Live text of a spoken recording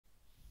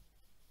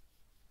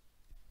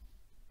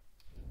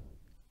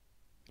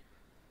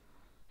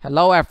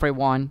Hello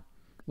everyone,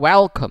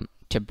 welcome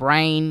to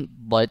Brain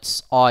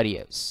Blitz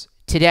Audios.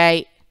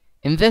 Today,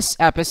 in this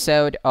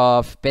episode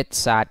of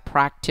BITSAT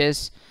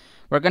practice,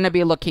 we're going to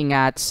be looking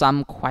at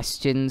some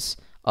questions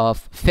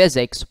of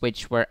physics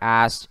which were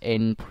asked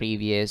in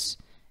previous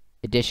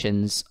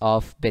editions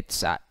of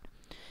BITSAT.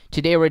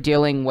 Today we're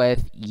dealing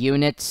with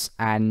units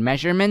and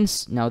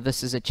measurements. Now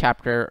this is a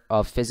chapter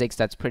of physics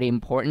that's pretty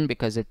important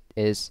because it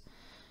is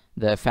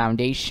the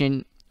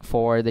foundation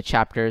for the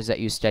chapters that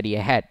you study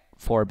ahead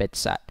for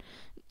BITSAT.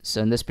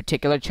 So in this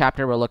particular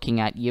chapter, we're looking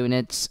at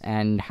units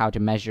and how to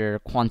measure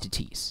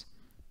quantities.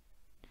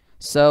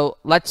 So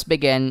let's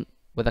begin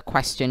with a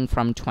question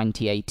from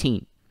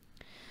 2018.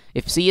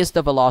 If c is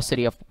the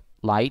velocity of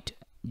light,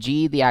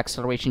 g the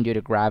acceleration due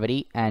to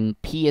gravity,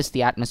 and p is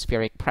the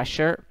atmospheric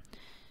pressure,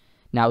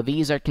 now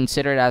these are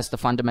considered as the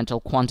fundamental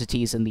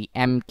quantities in the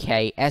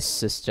MKS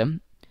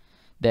system,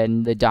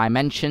 then the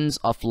dimensions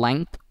of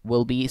length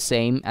will be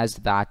same as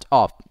that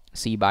of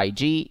c by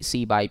g,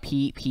 c by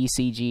p, p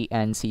cg,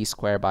 and c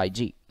squared by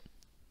g.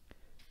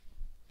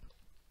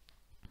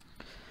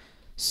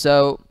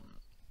 So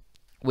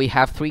we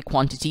have three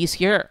quantities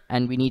here,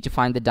 and we need to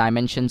find the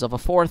dimensions of a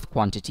fourth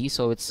quantity.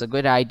 So it's a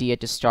good idea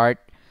to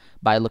start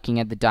by looking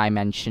at the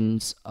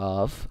dimensions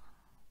of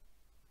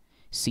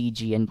c,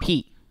 g, and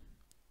p.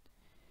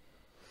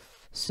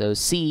 So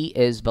c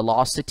is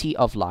velocity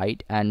of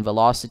light, and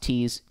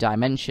velocity's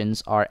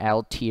dimensions are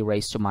lt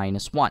raised to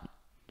minus 1.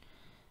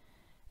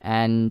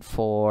 And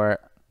for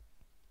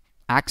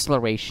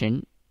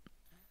acceleration,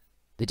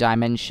 the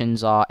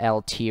dimensions are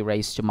lt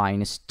raised to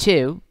minus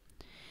 2.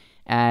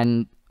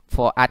 And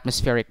for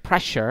atmospheric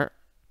pressure,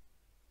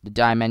 the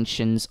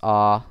dimensions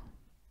are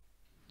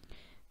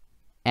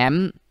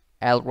m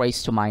l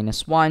raised to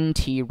minus 1,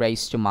 t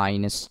raised to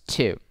minus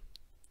 2.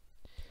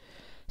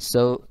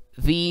 So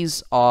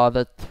these are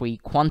the three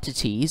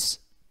quantities,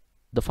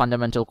 the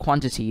fundamental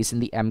quantities in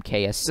the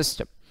MKS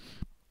system.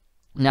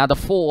 Now the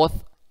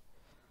fourth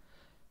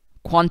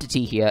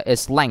quantity here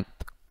is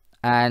length,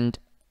 and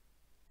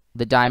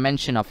the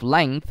dimension of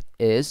length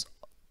is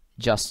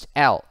just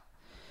L.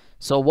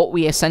 So what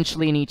we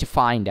essentially need to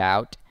find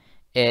out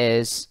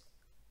is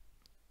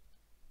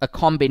a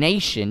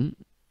combination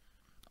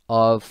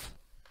of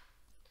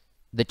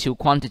the two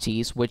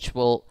quantities which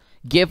will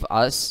give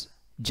us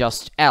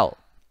just L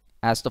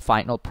as the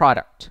final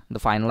product, the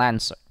final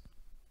answer.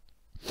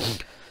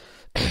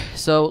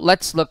 So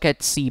let's look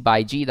at c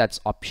by g, that's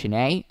option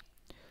A.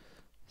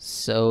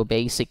 So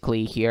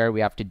basically here we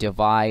have to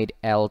divide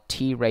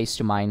lt raised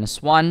to minus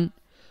 1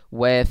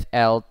 with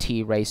lt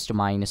raised to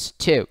minus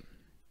 2.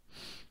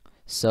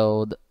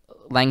 So the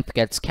length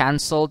gets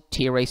cancelled,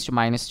 t raised to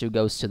minus 2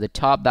 goes to the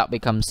top, that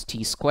becomes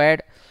t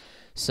squared.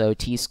 So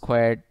t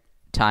squared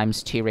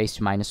times t raised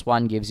to minus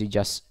 1 gives you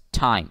just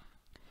time.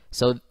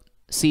 So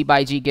c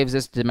by g gives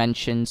us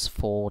dimensions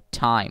for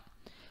time.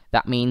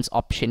 That means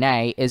option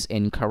A is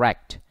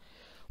incorrect.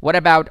 What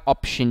about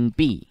option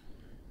B?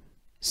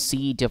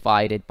 C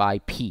divided by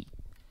P.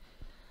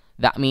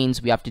 That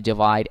means we have to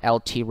divide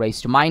lt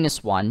raised to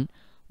minus 1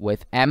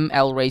 with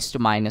ml raised to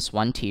minus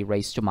 1 t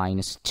raised to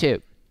minus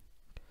 2.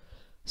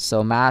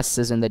 So mass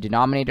is in the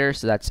denominator,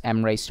 so that's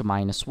m raised to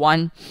minus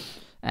 1,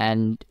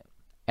 and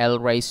l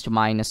raised to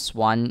minus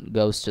 1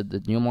 goes to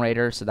the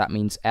numerator, so that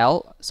means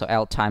L. So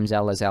L times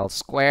L is L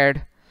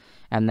squared,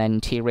 and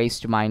then t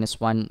raised to minus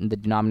 1 in the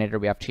denominator,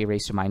 we have t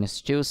raised to minus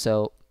 2,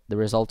 so the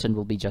resultant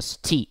will be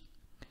just t.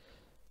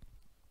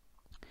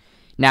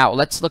 Now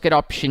let's look at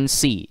option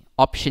C.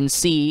 Option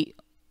C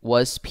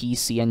was P,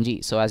 C, and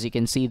G. So as you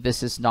can see,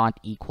 this is not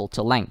equal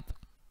to length.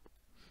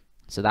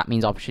 So that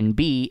means option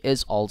B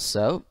is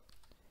also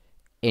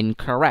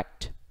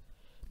incorrect.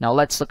 Now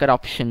let's look at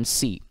option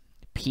C,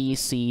 P,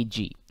 C,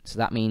 G. So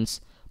that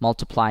means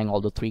multiplying all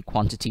the three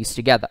quantities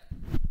together.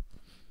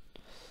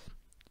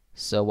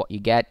 So what you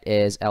get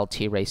is lt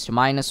raised to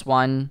minus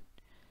 1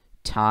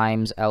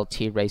 times lt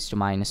raised to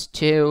minus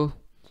 2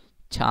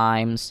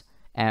 times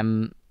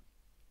m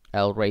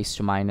l raised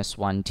to minus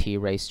 1 t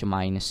raised to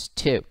minus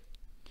 2.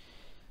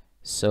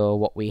 So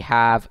what we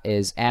have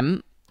is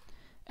m,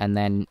 and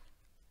then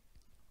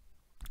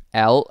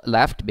l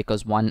left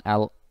because one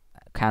l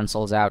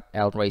cancels out,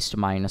 l raised to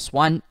minus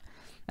 1,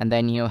 and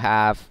then you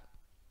have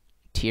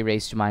t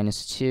raised to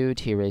minus 2,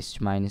 t raised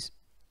to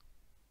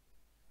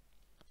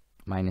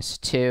minus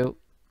 2,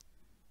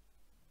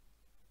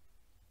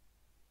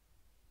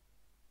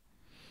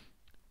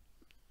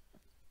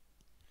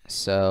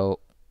 so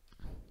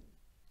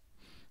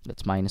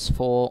that's minus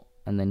 4,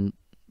 and then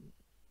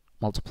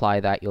multiply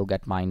that, you'll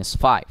get minus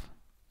 5.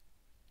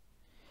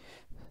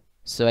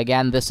 So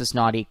again, this is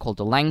not equal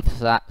to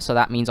length, so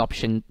that means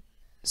option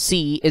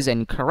C is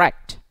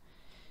incorrect.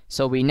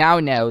 So we now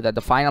know that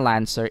the final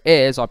answer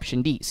is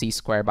option D, c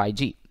squared by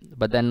g.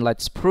 But then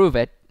let's prove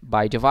it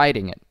by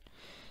dividing it.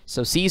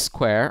 So c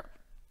squared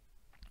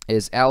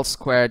is L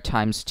squared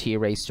times t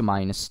raised to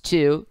minus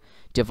 2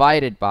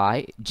 divided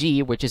by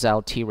g, which is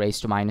lt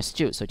raised to minus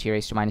 2. So t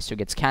raised to minus 2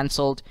 gets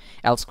cancelled.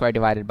 L squared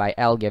divided by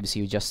L gives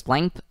you just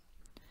length.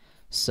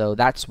 So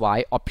that's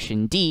why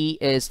option D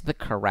is the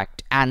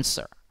correct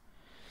answer.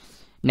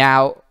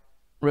 Now,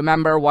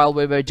 remember, while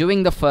we were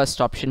doing the first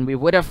option, we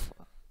would have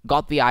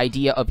got the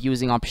idea of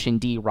using option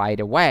D right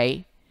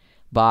away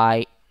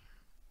by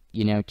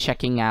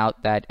checking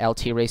out that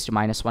LT raised to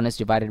minus 1 is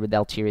divided with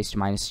LT raised to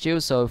minus 2.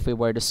 So if we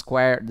were to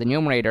square the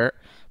numerator,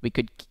 we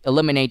could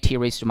eliminate T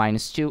raised to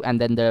minus 2,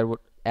 and then the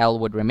L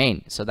would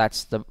remain. So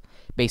that's the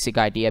basic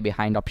idea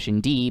behind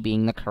option D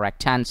being the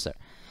correct answer.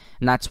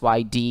 And that's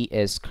why D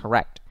is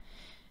correct.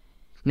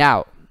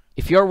 Now,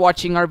 if you're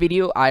watching our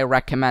video, I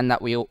recommend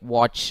that we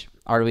watch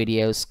our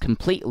videos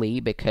completely,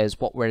 because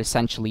what we're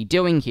essentially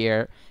doing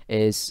here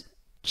is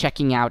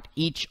checking out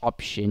each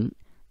option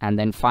and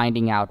then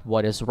finding out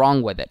what is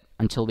wrong with it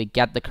until we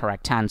get the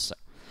correct answer.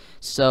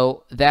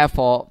 So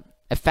therefore,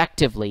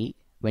 effectively,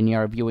 when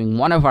you're viewing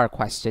one of our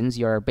questions,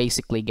 you're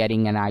basically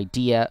getting an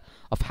idea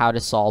of how to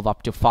solve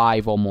up to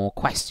 5 or more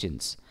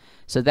questions.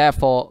 So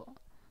therefore,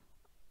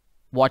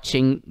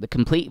 watching the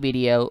complete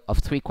video of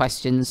 3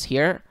 questions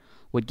here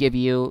would give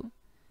you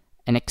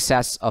an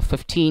excess of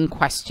 15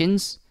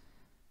 questions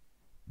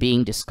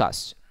being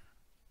discussed.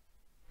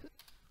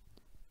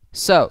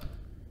 So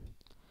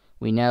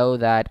we know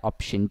that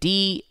option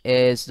D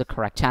is the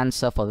correct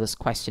answer for this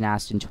question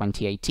asked in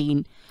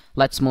 2018.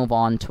 Let's move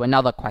on to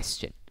another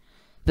question.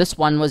 This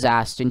one was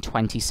asked in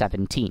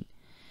 2017.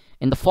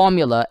 In the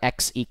formula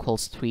x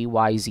equals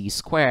 3yz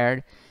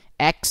squared,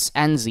 x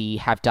and z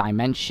have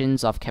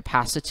dimensions of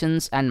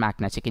capacitance and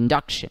magnetic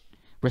induction,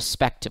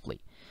 respectively.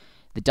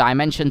 The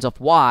dimensions of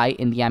y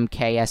in the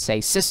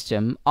MKSA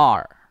system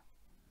are.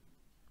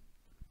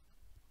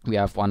 We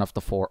have one of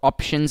the 4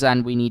 options,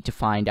 and we need to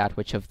find out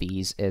which of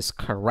these is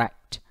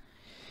correct.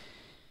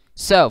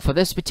 So for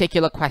this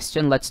particular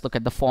question, let's look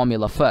at the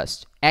formula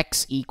first.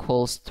 X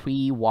equals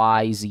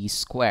 3yz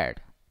squared.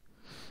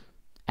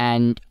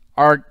 And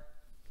our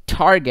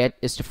target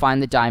is to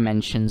find the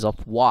dimensions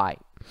of y.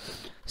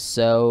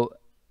 So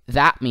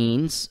that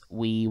means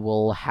we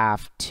will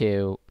have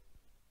to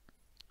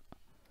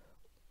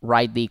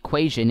write the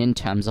equation in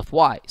terms of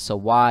y. So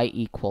y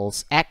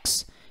equals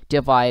x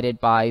divided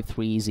by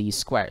 3z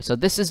squared. So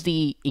this is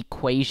the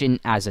equation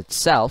as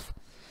itself.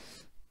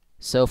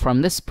 So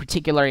from this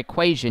particular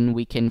equation,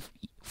 we can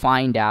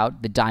find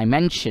out the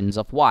dimensions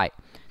of y.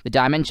 The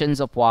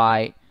dimensions of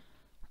y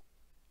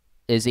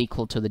is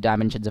equal to the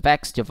dimensions of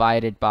x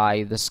divided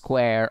by the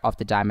square of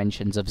the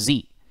dimensions of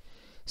z.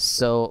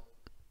 So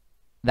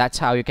that's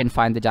how you can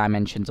find the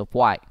dimensions of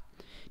y.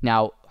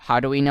 Now, how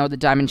do we know the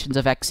dimensions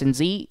of x and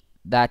z?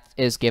 That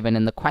is given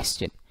in the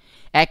question.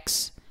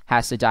 X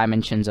has the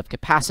dimensions of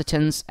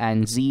capacitance,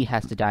 and z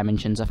has the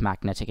dimensions of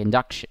magnetic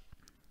induction.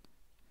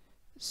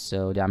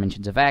 So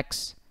dimensions of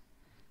x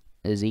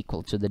is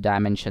equal to the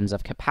dimensions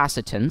of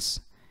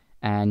capacitance,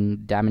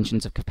 and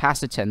dimensions of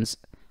capacitance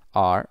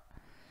are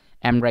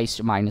m raised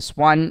to minus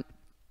 1,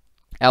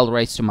 l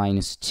raised to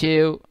minus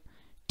 2,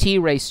 t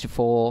raised to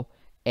 4,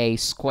 a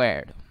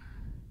squared.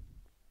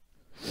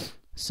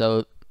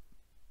 So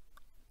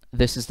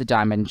this is the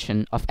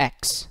dimension of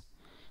x.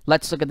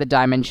 Let's look at the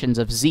dimensions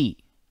of z.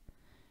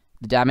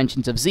 The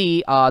dimensions of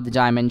z are the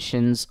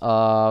dimensions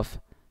of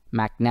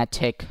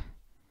magnetic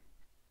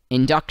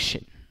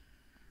induction.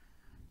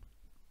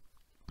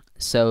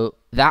 So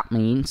that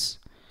means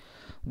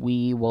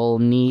we will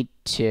need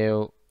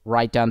to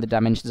write down the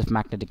dimensions of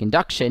magnetic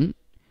induction,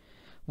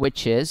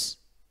 which is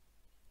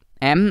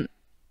m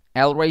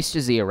l raised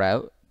to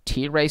 0,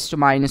 t raised to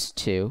minus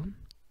 2,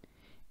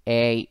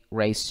 a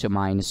raised to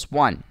minus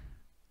 1.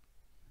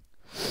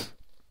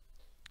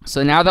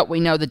 So now that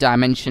we know the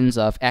dimensions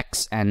of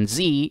x and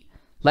z,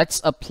 let's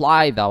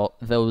apply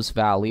those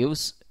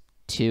values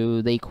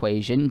to the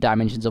equation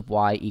dimensions of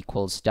y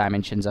equals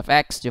dimensions of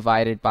x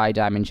divided by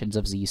dimensions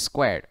of z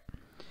squared.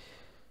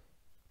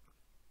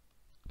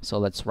 So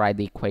let's write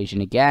the equation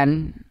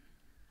again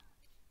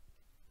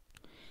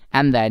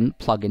and then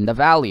plug in the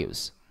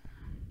values.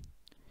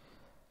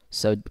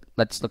 So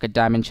let's look at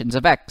dimensions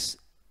of x.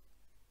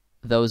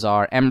 Those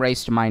are m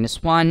raised to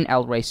minus 1,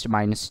 l raised to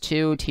minus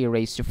 2, t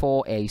raised to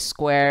 4, a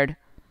squared.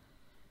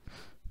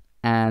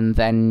 And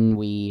then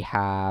we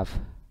have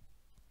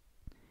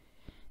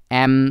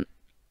m,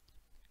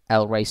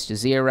 l raised to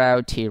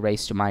 0, t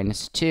raised to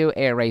minus 2,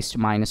 a raised to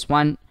minus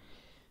 1.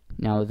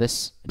 Now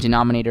this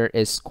denominator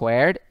is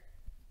squared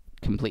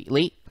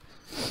completely.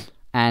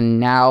 And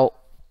now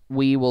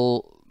we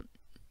will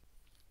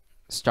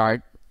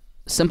start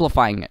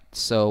simplifying it.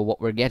 So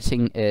what we're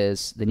getting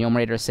is the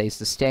numerator stays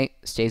the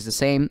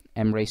same,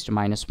 m raised to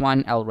minus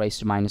 1, l raised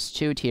to minus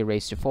 2, t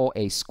raised to 4,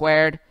 a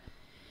squared.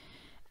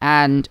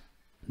 And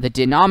the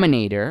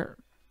denominator,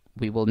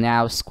 we will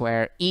now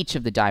square each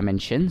of the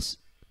dimensions.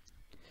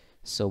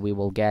 So we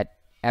will get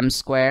m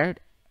squared,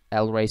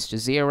 l raised to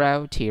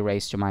 0, t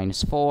raised to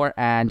minus 4,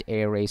 and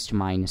a raised to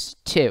minus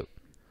 2.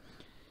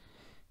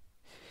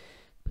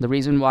 The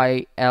reason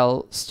why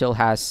L still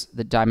has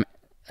the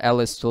L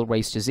is still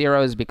raised to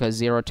 0 is because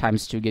 0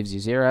 times 2 gives you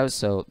 0,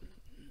 so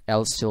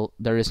L still,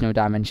 there is no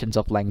dimensions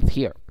of length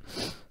here.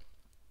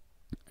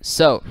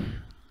 So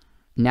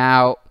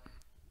now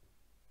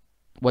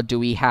what do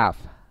we have?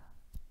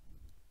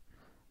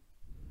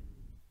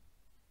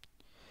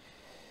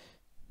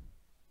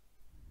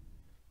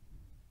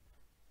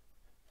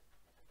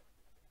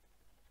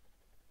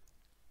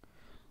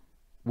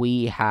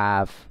 We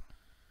have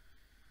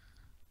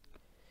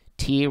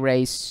t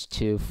raised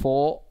to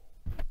 4.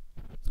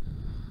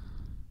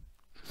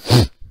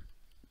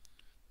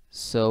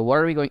 So what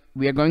are we going?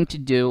 We are going to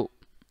do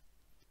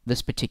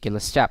this particular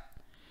step.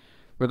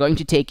 We're going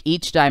to take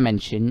each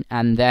dimension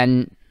and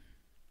then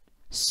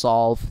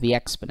solve the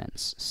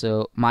exponents.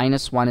 So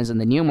 -1 is in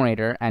the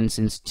numerator, and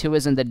since 2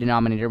 is in the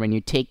denominator, when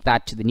you take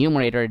that to the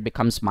numerator, it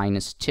becomes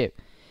 -2.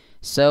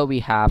 So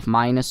we have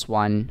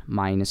 -1,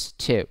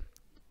 -2.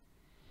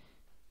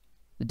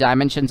 The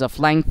dimensions of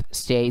length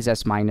stays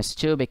as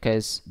 -2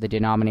 because the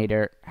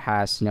denominator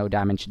has no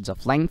dimensions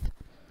of length.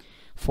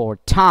 For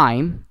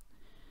time,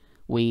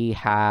 we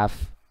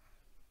have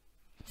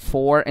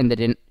 4 in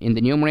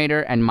the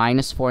numerator and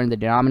 -4 in the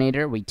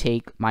denominator. We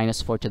take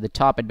 -4 to the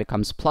top, it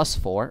becomes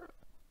 +4.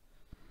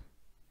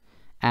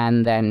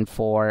 And then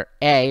for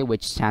A,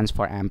 which stands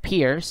for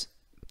amperes,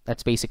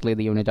 that's basically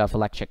the unit of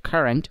electric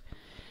current,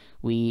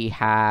 we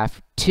had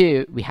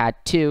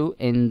 2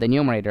 in the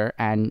numerator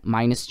and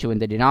 -2 in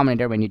the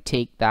denominator. When you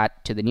take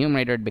that to the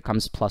numerator, it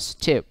becomes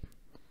 +2.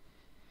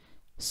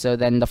 So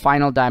then the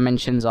final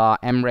dimensions are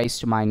m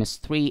raised to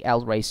 -3,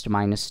 l raised to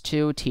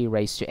 -2, t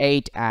raised to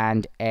 8,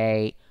 and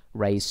a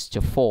raised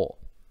to 4.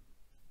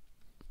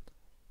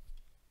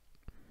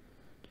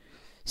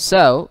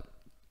 So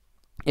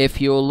if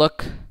you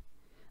look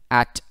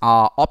at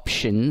our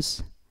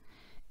options,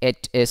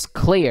 it is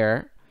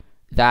clear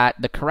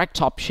that the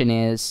correct option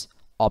is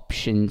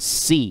option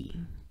C,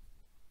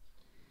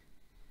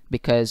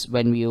 because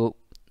when you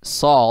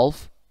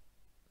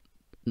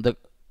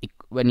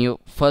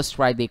first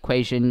write the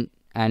equation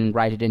and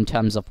write it in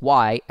terms of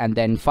y, and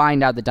then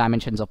find out the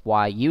dimensions of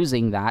y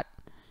using that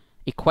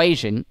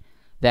equation,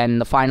 then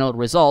the final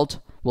result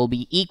will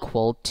be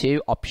equal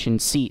to option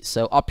C.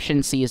 So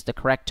option C is the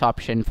correct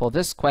option for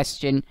this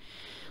question,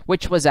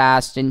 which was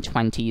asked in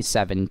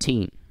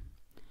 2017.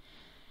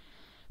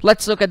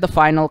 Let's look at the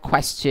final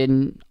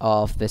question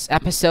of this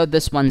episode.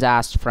 This one's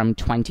asked from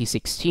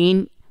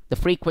 2016. The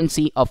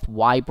frequency of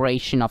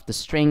vibration of the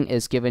string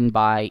is given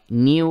by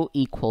nu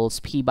equals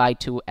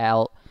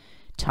p/2l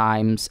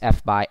times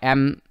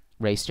f/m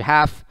raised to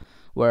half,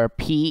 where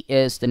p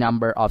is the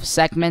number of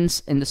segments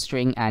in the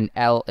string and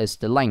l is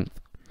the length.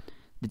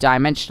 The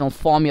dimensional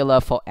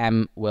formula for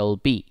m will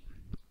be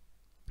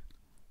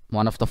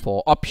one of the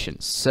 4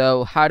 options.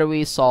 So how do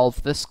we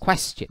solve this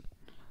question?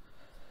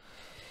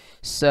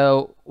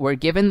 So we're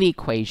given the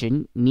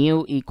equation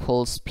nu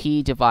equals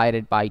p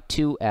divided by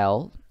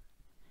 2l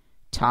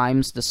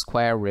times the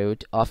square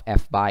root of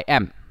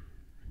f/m.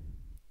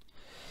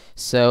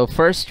 So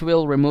first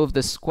we'll remove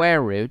the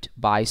square root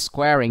by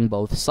squaring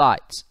both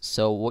sides.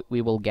 So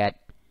we will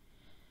get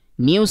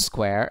nu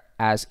square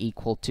as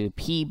equal to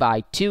p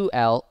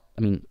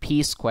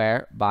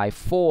square by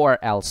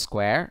 4l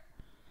square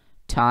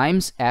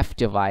times f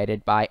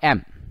divided by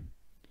m.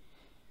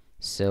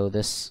 So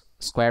this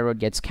square root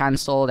gets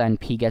cancelled and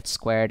p gets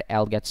squared,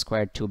 l gets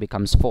squared, 2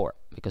 becomes 4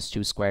 because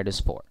 2 squared is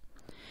 4.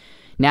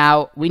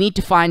 Now we need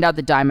to find out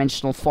the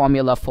dimensional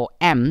formula for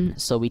m,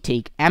 so we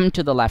take m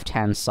to the left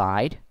hand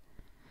side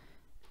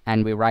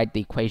and we write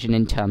the equation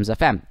in terms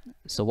of m.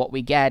 So what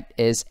we get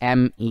is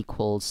m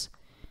equals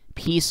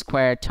p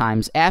squared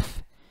times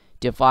f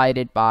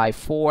divided by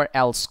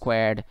 4l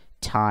squared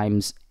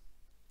times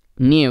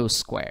nu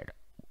squared,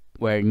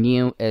 where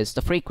nu is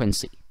the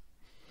frequency.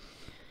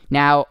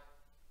 Now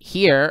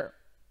here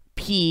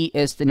p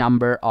is the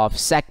number of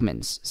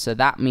segments, so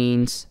that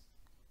means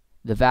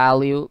the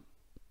value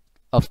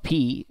of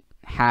p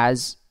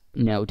has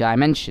no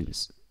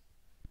dimensions.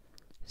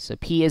 So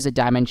p is a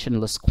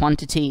dimensionless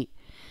quantity.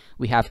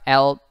 We have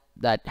l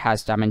that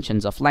has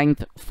dimensions of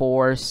length.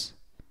 Force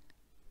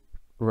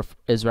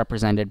is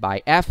represented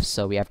by f,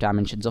 so we have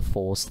dimensions of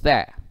force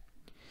there.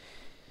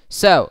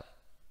 So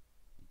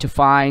to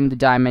find the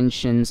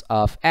dimensions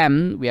of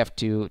m, we have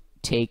to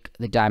take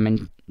the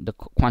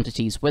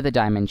quantities with a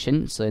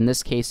dimension. So in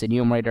this case, the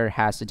numerator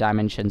has the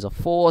dimensions of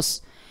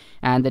force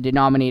and the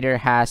denominator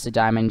has the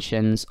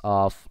dimensions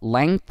of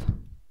length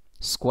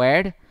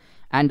squared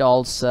and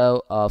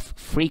also of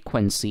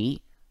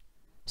frequency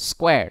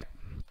squared.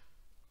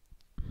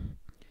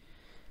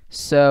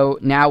 So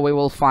now we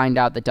will find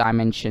out the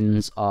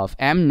dimensions of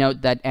m.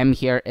 Note that m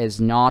here is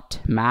not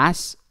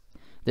mass.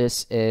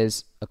 This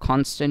is a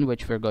constant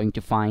which we're going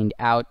to find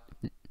out.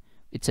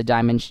 It's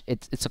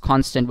a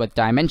constant with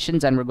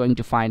dimensions, and we're going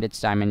to find its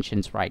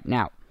dimensions right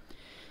now.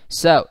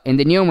 So in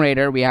the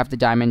numerator, we have the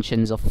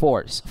dimensions of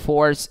force.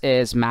 Force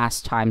is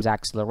mass times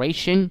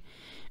acceleration,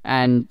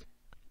 and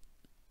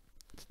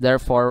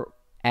therefore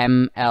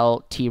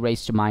mlt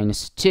raised to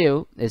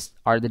 -2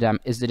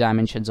 is the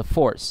dimensions of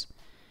force.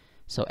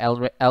 So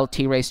lt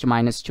raised to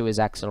 -2 is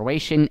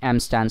acceleration, m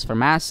stands for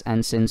mass,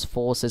 and since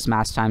force is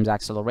mass times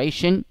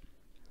acceleration,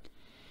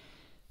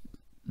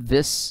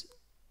 this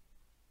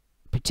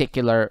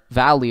particular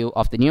value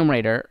of the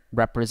numerator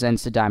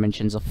represents the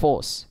dimensions of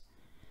force.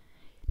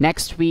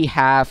 Next, we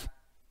have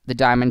the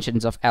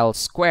dimensions of L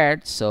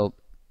squared. So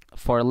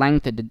for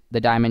length,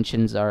 the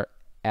dimensions are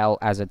L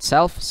as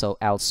itself, so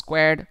L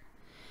squared.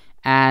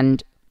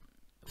 And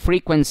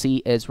frequency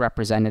is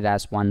represented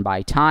as 1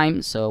 by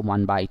time, so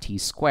 1 by t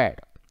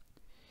squared.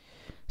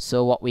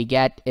 So what we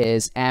get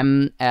is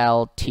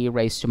ml t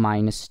raised to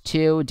minus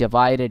 2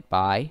 divided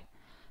by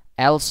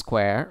L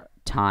squared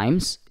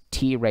times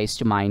t raised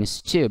to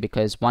minus 2,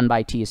 because 1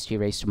 by t is t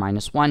raised to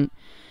minus 1.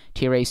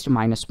 T raised to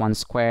minus 1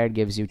 squared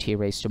gives you t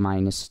raised to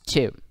minus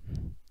 2.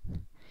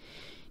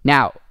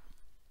 Now,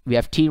 we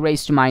have t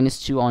raised to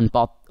minus 2 on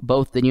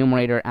both the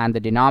numerator and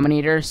the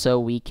denominator, so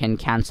we can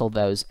cancel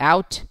those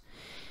out.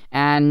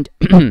 And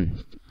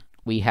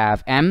we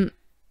have m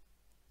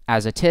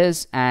as it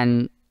is,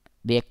 and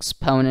the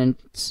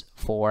exponents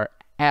for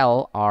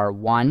L are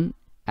 1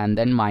 and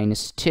then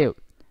minus 2.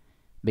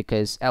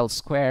 Because L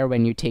squared,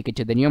 when you take it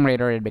to the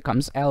numerator, it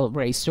becomes L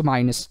raised to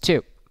minus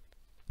 2.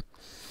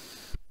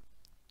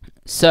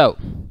 So,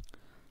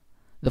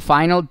 the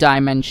final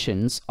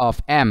dimensions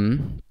of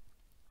m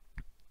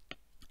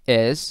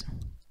is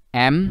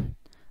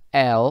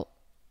ml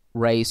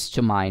raised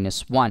to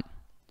minus 1.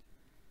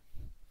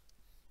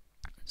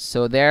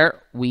 So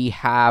there we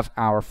have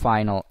our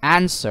final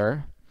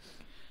answer.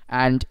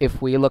 And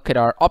if we look at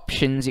our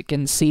options, you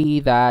can see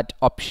that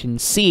option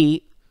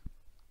C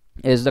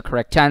is the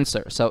correct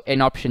answer. So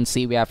in option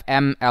C, we have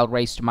ml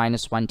raised to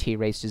minus 1 t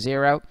raised to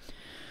 0,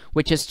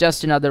 which is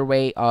just another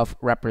way of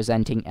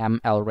representing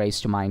ml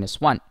raised to minus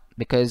 1,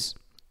 because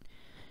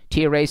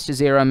t raised to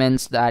 0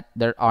 means that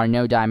there are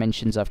no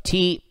dimensions of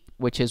t,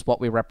 which is what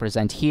we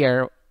represent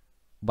here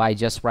by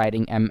just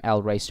writing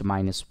ml raised to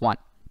minus 1.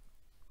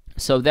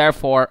 So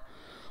therefore,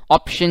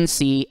 option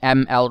C,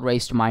 ml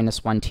raised to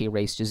minus 1 t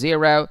raised to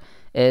 0,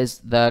 is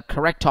the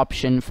correct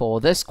option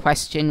for this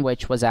question,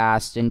 which was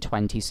asked in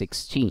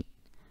 2016.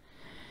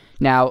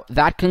 Now,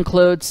 that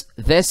concludes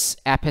this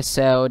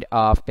episode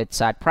of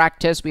BITSAT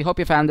Practice. We hope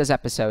you found this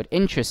episode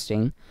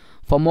interesting.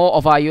 For more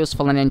of our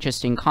useful and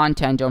interesting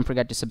content, don't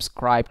forget to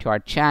subscribe to our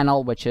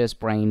channel, which is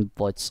Brain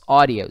Blitz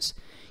Audios.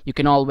 You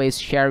can always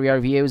share your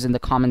views in the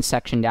comment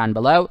section down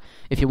below.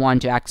 If you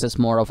want to access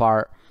more of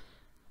our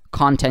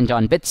content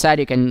on BITSAT,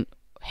 you can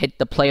hit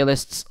the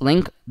playlists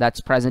link that's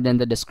present in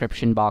the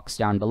description box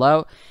down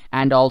below,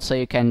 and also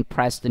you can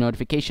press the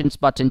notifications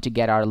button to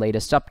get our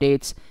latest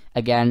updates.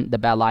 Again, the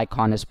bell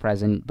icon is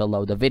present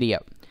below the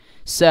video.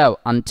 So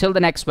until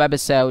the next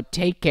webisode,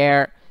 take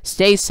care,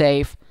 stay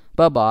safe,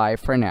 bye bye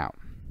for now.